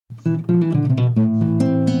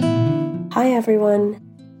Hi everyone,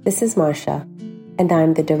 this is Marsha, and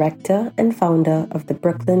I'm the director and founder of the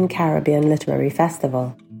Brooklyn Caribbean Literary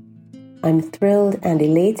Festival. I'm thrilled and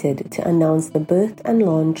elated to announce the birth and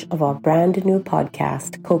launch of our brand new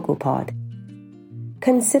podcast, Cocoa Pod.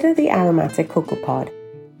 Consider the aromatic cocoa pod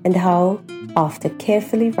and how, after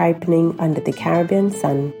carefully ripening under the Caribbean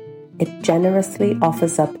sun, it generously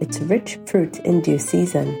offers up its rich fruit in due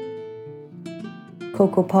season.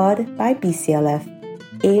 Cocoa Pod by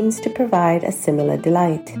BCLF aims to provide a similar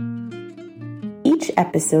delight. Each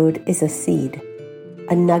episode is a seed,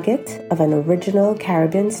 a nugget of an original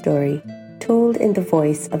Caribbean story told in the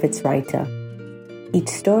voice of its writer. Each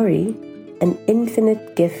story, an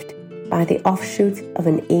infinite gift by the offshoot of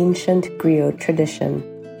an ancient griot tradition.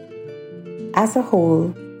 As a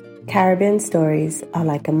whole, Caribbean stories are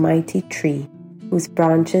like a mighty tree whose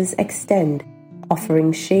branches extend,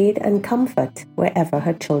 offering shade and comfort wherever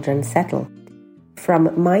her children settle.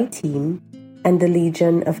 From my team and the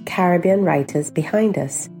legion of Caribbean writers behind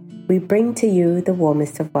us, we bring to you the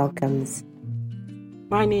warmest of welcomes.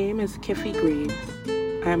 My name is Kiffy Greaves.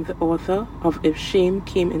 I am the author of If Shame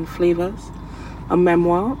Came in Flavors, a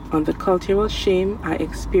memoir on the cultural shame I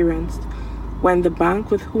experienced when the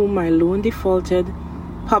bank with whom my loan defaulted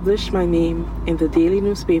published my name in the daily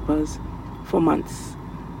newspapers for months.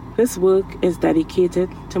 This work is dedicated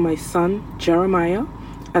to my son, Jeremiah,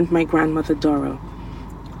 and my grandmother, Dora.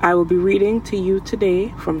 I will be reading to you today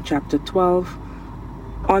from Chapter 12,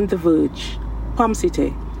 On the Verge,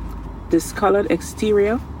 Pomsite, Discolored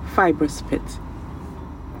Exterior, Fibrous Pit.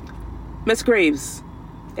 Miss Greaves,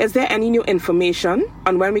 is there any new information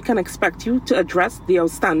on when we can expect you to address the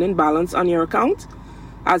outstanding balance on your account?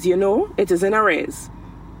 As you know, it is in arrears.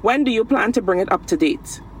 When do you plan to bring it up to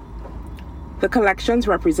date? The collections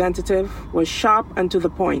representative was sharp and to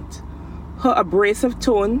the point. Her abrasive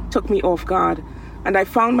tone took me off guard, and I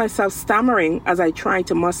found myself stammering as I tried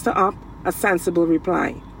to muster up a sensible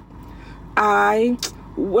reply. I'm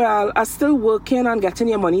still working on getting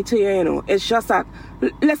your money to you, It's just that,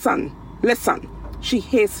 listen, she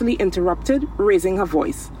hastily interrupted, raising her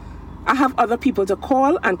voice. I have other people to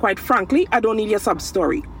call, and quite frankly, I don't need your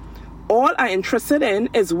sub-story. All I'm interested in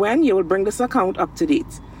is when you will bring this account up to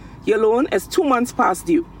date. Your loan is 2 months past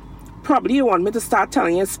due. Probably you want me to start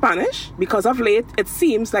telling you in Spanish, because of late it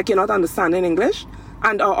seems like you're not understanding English,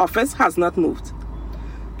 and our office has not moved.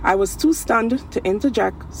 I was too stunned to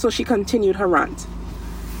interject, so she continued her rant.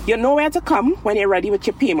 You know where to come when you're ready with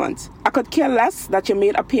your payment. I could care less that you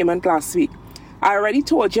made a payment last week. I already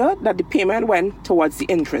told you that the payment went towards the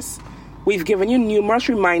interest. We've given you numerous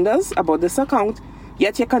reminders about this account,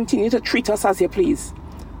 yet you continue to treat us as you please.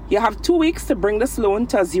 You have 2 weeks to bring this loan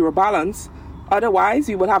to a zero balance. Otherwise,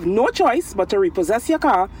 we will have no choice but to repossess your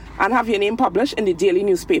car and have your name published in the daily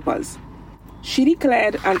newspapers. She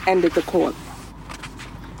declared and ended the call.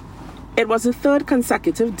 It was the third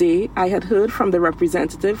consecutive day I had heard from the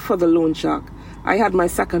representative for the loan shark I had my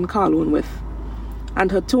second car loan with,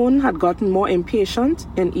 and her tone had gotten more impatient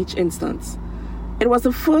in each instance. It was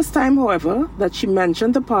the first time, however, that she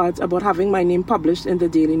mentioned the part about having my name published in the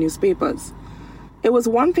daily newspapers. It was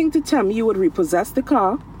one thing to tell me you would repossess the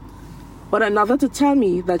car, but another to tell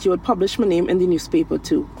me that you would publish my name in the newspaper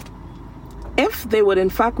too. If they would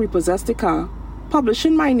in fact repossess the car,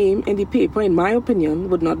 publishing my name in the paper, in my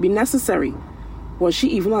opinion, would not be necessary. Was she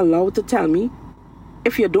even allowed to tell me,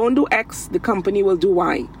 if you don't do X, the company will do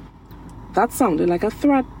Y? That sounded like a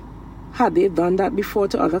threat. Had they done that before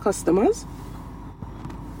to other customers?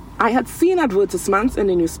 I had seen advertisements in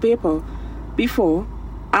the newspaper before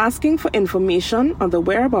asking for information on the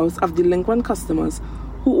whereabouts of delinquent customers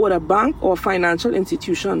who owed a bank or financial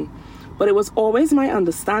institution, but it was always my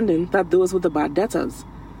understanding that those were the bad debtors.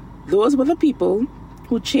 Those were the people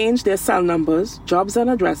who changed their cell numbers, jobs and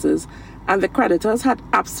addresses, and the creditors had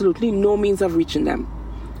absolutely no means of reaching them.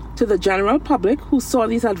 To the general public who saw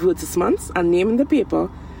these advertisements and name in the paper,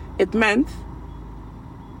 it meant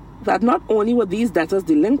that not only were these debtors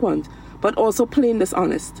delinquent, but also plain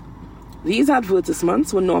dishonest. These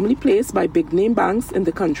advertisements were normally placed by big-name banks in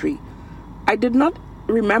the country. I did not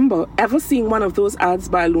remember ever seeing one of those ads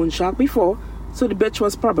by a loan shark before, so the bitch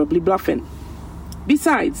was probably bluffing.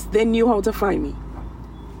 Besides, they knew how to find me.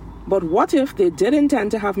 But what if they did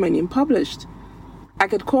intend to have my name published? I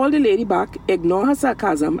could call the lady back, ignore her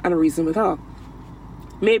sarcasm, and reason with her.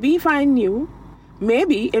 Maybe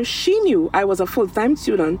if she knew I was a full-time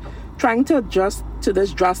student trying to adjust to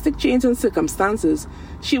this drastic change in circumstances,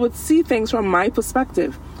 she would see things from my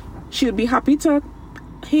perspective. She would be happy to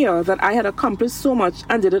hear that I had accomplished so much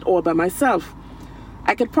and did it all by myself.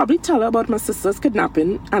 I could probably tell her about my sister's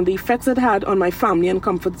kidnapping and the effects it had on my family and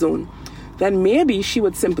comfort zone. Then maybe she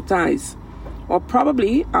would sympathize. Or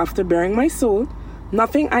probably, after bearing my soul,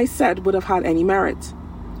 nothing I said would have had any merit.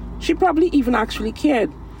 She probably even actually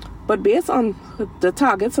cared, but based on the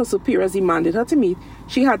targets her superiors demanded her to meet,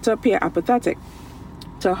 she had to appear apathetic.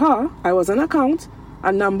 To her, I was an account,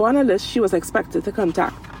 a number on a list she was expected to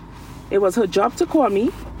contact. It was her job to call me,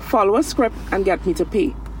 follow a script, and get me to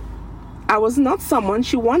pay. I was not someone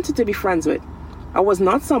she wanted to be friends with. I was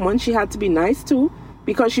not someone she had to be nice to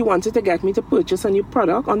because she wanted to get me to purchase a new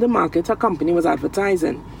product on the market her company was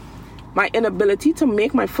advertising. My inability to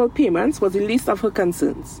make my full payments was the least of her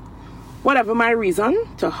concerns. Whatever my reason,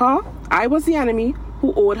 to her, I was the enemy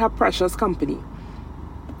who owed her precious company.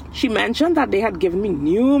 She mentioned that they had given me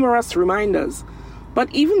numerous reminders,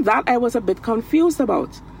 but even that I was a bit confused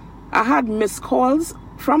about. I had missed calls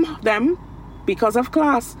from them because of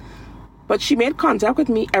class, but she made contact with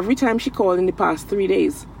me every time she called in the past 3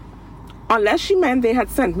 days. Unless she meant they had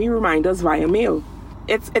sent me reminders via mail.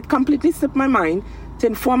 It completely slipped my mind to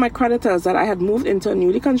inform my creditors that I had moved into a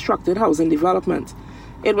newly constructed housing development.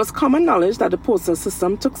 It was common knowledge that the postal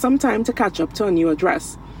system took some time to catch up to a new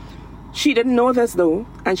address. She didn't know this though,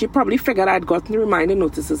 and she probably figured I'd gotten the reminder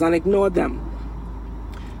notices and ignored them.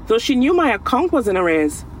 Though she knew my account was in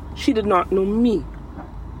arrears, she did not know me.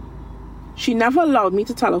 She never allowed me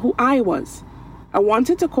to tell her who I was. I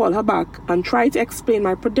wanted to call her back and try to explain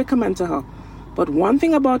my predicament to her, but one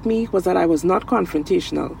thing about me was that I was not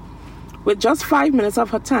confrontational. With just 5 minutes of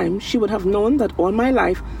her time, she would have known that all my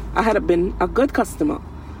life I had been a good customer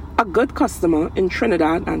in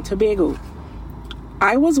Trinidad and Tobago.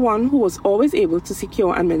 I was one who was always able to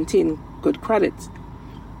secure and maintain good credit.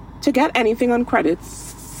 To get anything on credit,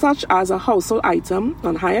 such as a household item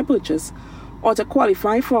on hire purchase, or to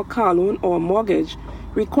qualify for a car loan or a mortgage,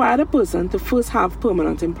 required a person to first have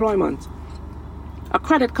permanent employment. A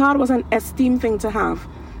credit card was an esteemed thing to have,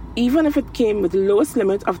 even if it came with the lowest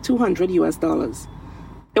limit of $200.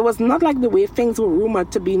 It was not like the way things were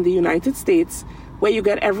rumored to be in the United States, where you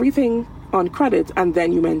get everything on credit and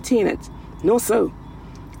then you maintain it. No, sir.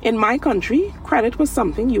 In my country, credit was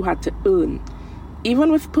something you had to earn.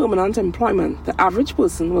 Even with permanent employment, the average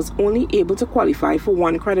person was only able to qualify for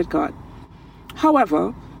one credit card.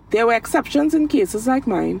 However, there were exceptions in cases like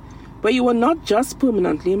mine, where you were not just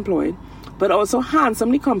permanently employed, but also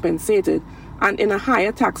handsomely compensated and in a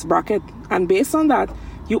higher tax bracket, and based on that,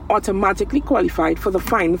 you automatically qualified for the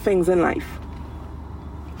fine things in life.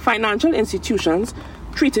 Financial institutions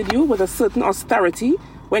treated you with a certain austerity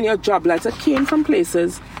when your job letter came from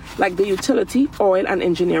places like the utility, oil, and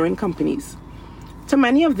engineering companies. To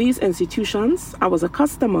many of these institutions, I was a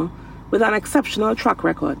customer with an exceptional track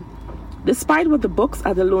record. Despite what the books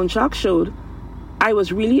at the loan shark showed, I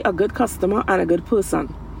was really a good customer and a good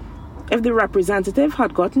person. If the representative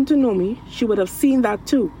had gotten to know me, she would have seen that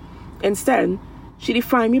too. Instead, she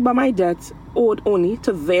defined me by my debts owed only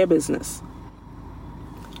to their business.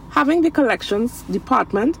 Having the collections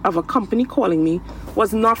department of a company calling me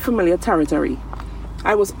was not familiar territory.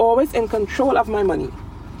 I was always in control of my money.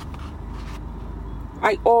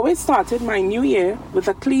 I always started my new year with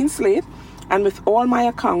a clean slate and with all my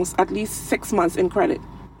accounts at least 6 months in credit.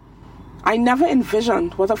 I never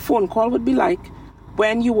envisioned what a phone call would be like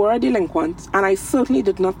when you were a delinquent, and I certainly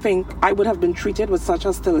did not think I would have been treated with such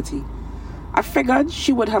hostility. I figured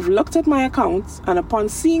she would have looked at my accounts, and upon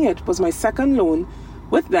seeing it was my second loan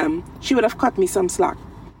with them, she would have cut me some slack.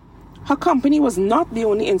 Her company was not the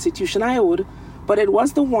only institution I owed, but it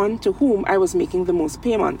was the one to whom I was making the most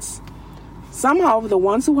payments. Somehow, the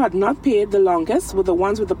ones who had not paid the longest were the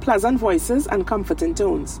ones with the pleasant voices and comforting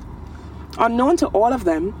tones. Unknown to all of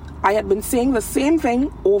them, I had been saying the same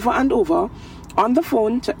thing over and over on the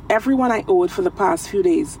phone to everyone I owed for the past few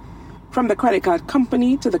days. From the credit card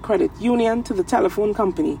company to the credit union to the telephone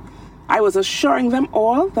company, I was assuring them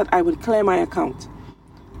all that I would clear my account.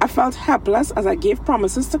 I felt helpless as I gave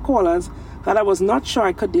promises to callers that I was not sure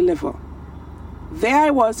I could deliver. There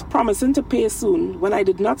I was promising to pay soon when I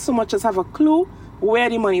did not so much as have a clue where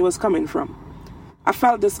the money was coming from. I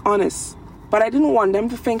felt dishonest, but I didn't want them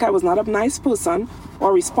to think I was not a nice person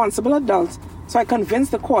or responsible adult, so I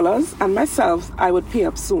convinced the callers and myself I would pay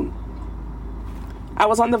up soon. I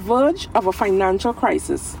was on the verge of a financial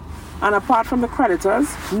crisis, and apart from the creditors,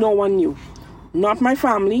 no one knew. Not my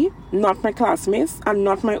family, not my classmates, and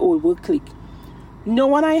not my old work clique. No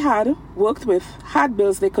one I had worked with had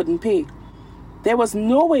bills they couldn't pay. There was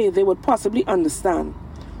no way they would possibly understand.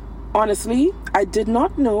 Honestly, I did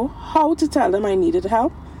not know how to tell them I needed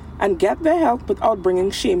help and get their help without bringing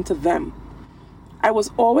shame to them. I was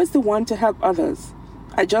always the one to help others.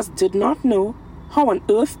 I just did not know how on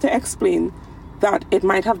earth to explain that it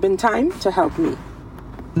might have been time to help me.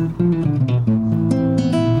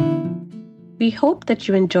 We hope that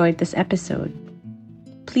you enjoyed this episode.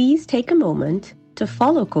 Please take a moment to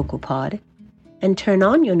follow CocoaPod and turn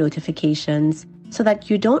on your notifications so that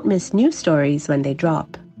you don't miss new stories when they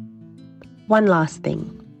drop. One last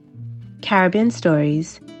thing. Caribbean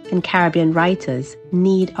stories and Caribbean writers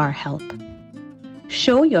need our help.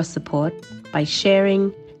 Show your support by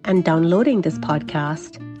sharing and downloading this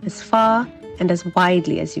podcast as far and as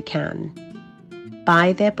widely as you can.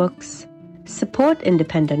 Buy their books, support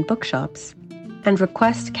independent bookshops, and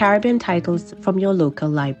request Caribbean titles from your local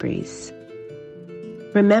libraries.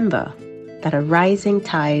 Remember that a rising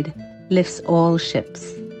tide lifts all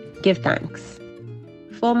ships. Give thanks.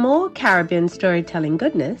 For more Caribbean storytelling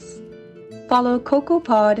goodness, follow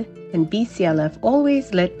CocoaPod and BCLF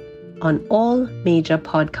Always Lit on all major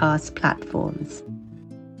podcast platforms.